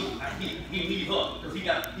he need her because he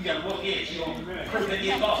got a rough edge. He going to break that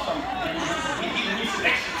edge off something. He needs some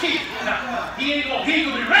extra kids. Now, he ain't going to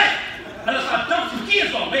be ready unless I dump some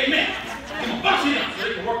kids on him. Amen. Give him a bunch of them so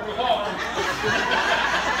they can work real hard.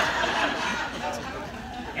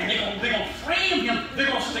 And they're going to frame him. They're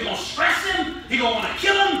going to stress him. He's going to want to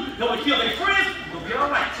kill him. They're going to kill their friends. He'll be all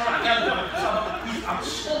right. So I got to I'm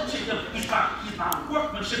sculpting him. He's my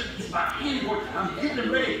workmanship. He's my handiwork. I'm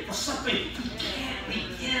getting ready for something he can't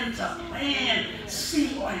begin to plan,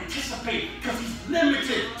 see, or anticipate because he's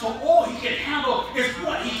limited. So all he can handle is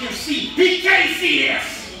what he can see. He can't see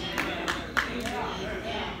this.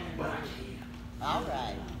 But I can. All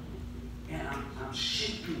right. And I'm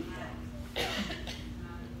shaping him.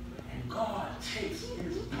 God takes in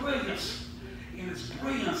his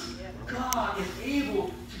brilliance, God is able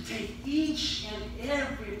to take each and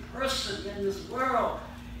every person in this world,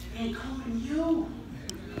 including you.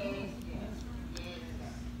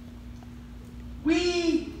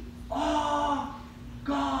 We are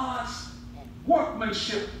God's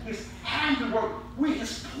workmanship, his handiwork. We're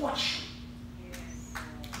his portrait.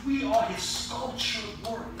 We are his sculptured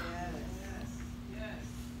work.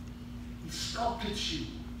 He sculpted you.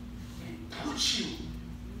 put you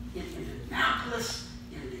in Indianapolis,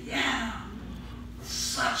 Indiana, for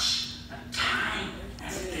such a time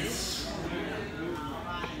as this.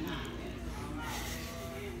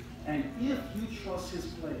 And if you trust his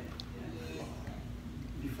plan,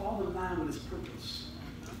 if you fall in line with his purpose,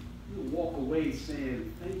 you'll walk away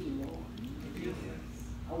saying, thank you, Lord.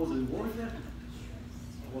 I wasn't worth it.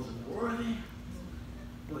 I wasn't worthy.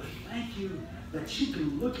 But thank you that you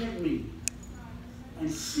can look at me and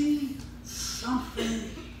see something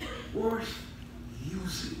worth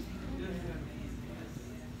using.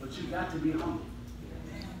 But you got to be humble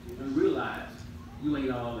and realize you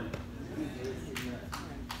ain't all that.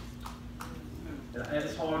 And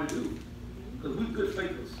it's hard to do because we're good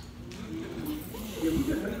fakers. Yeah, we're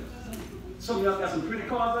good fakers. Some of y'all got some pretty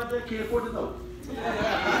cars out there, can't afford to know.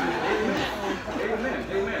 Amen. Amen.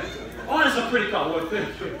 Amen. Oh, that's a pretty car. Well, thank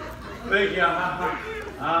you. Thank you. It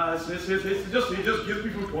just gets me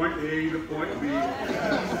from point A to point B. You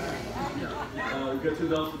got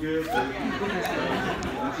 $2 for gas. I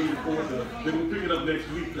can't afford to. They're going to pick it up next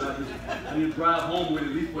week. I need to drive home with it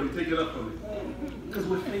at least when they take it up from me. Because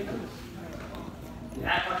we're fakers. You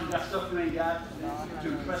act like you got stuff you ain't got to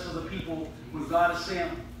impress other people when God is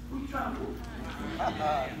saying, what are you trying to prove?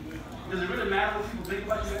 Does it really matter what people think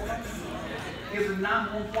about you? Is it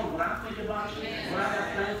not more important what I think about you? What I have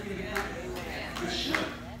plans for you to get done? It should.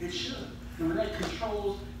 It should. And when that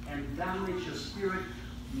controls and dominates your spirit,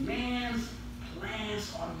 man's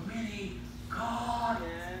plans are many. God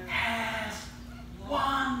has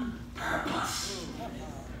one purpose.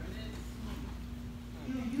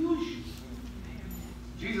 He'll use you.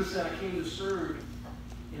 Jesus said, I came to serve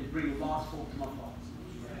and bring lost folk to my Father.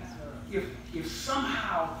 If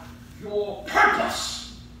somehow your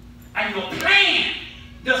purpose and your plan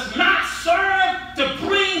does not serve to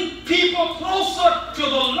bring people closer to the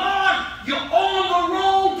Lord, you're on the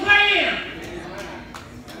wrong plan.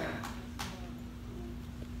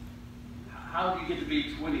 How do you get to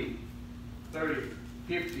be 20, 30,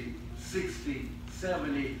 50, 60,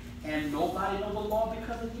 70, and nobody knows the Lord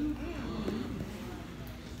because of you?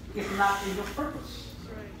 It's not in your purpose.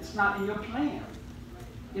 It's not in your plan.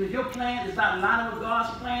 And if your plan is not in line with God's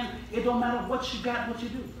plan, it don't matter what you got, what you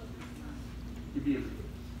do. You're being faithful.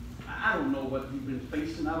 I don't know what you've been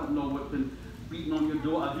facing. I don't know what's been beating on your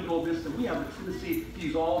door. I do know this, that we have a tendency to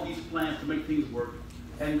use all these plans to make things work.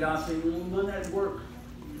 And God saying, well, none of that work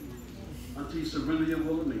until you surrender your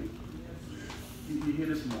will to me. You're here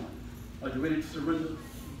this morning. Are you ready to surrender?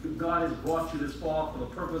 God has brought you this far for the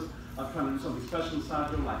purpose of trying to do something special inside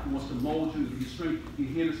your life. He wants to mold you, to give you strength. You're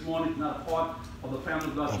here this morning, you're not a part of the family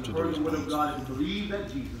of God. You've heard the word of God and believe that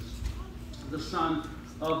Jesus, the Son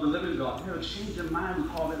of the living God. You have to change your mind. We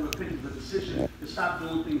call that repentance, the decision to stop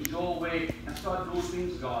doing things your way and start doing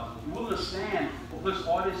things God's way. You will understand for this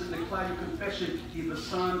audience and declare your confession, He's the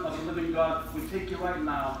Son of the living God. We take you right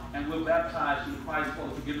now and we'll baptize you in Christ for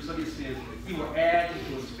the forgiveness of your sins. He will add you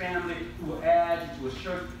to His family. He will add you to His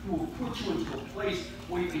church. He will put you into a place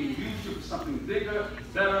where He can use you for something bigger,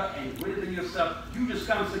 better, and greater than yourself. You just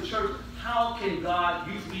come and say, church, how can God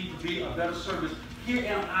use me to be a better service? Here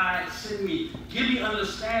am I, send me. Give me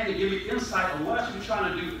understanding, give me insight on what I should be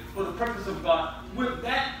trying to do for the purpose of God. With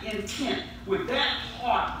that intent, with that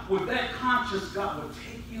heart, with that conscience, God will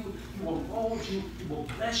take you, He will mold you, He will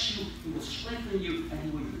bless you, He will strengthen you, and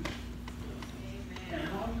He will use you. And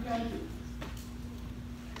all you got to do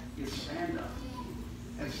is stand up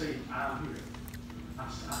and say, I'm here. I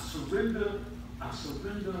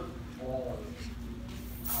surrender all.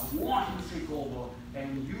 I want Him to take over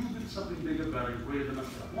and use it something bigger, better, greater than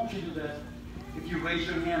myself. Won't you do that? If you raise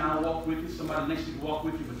your hand, I'll walk with you. Somebody next to you will walk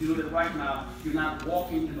with you. But you know that right now, you're not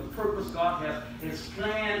walking in the purpose God has. His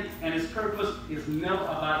plan and His purpose is never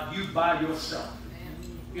about you by yourself.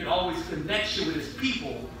 It always connects you with His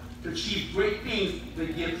people to achieve great things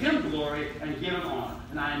that give Him glory and give Him honor.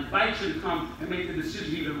 And I invite you to come and make the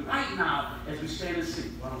decision even right now as we stand and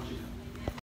sing. Why don't you come?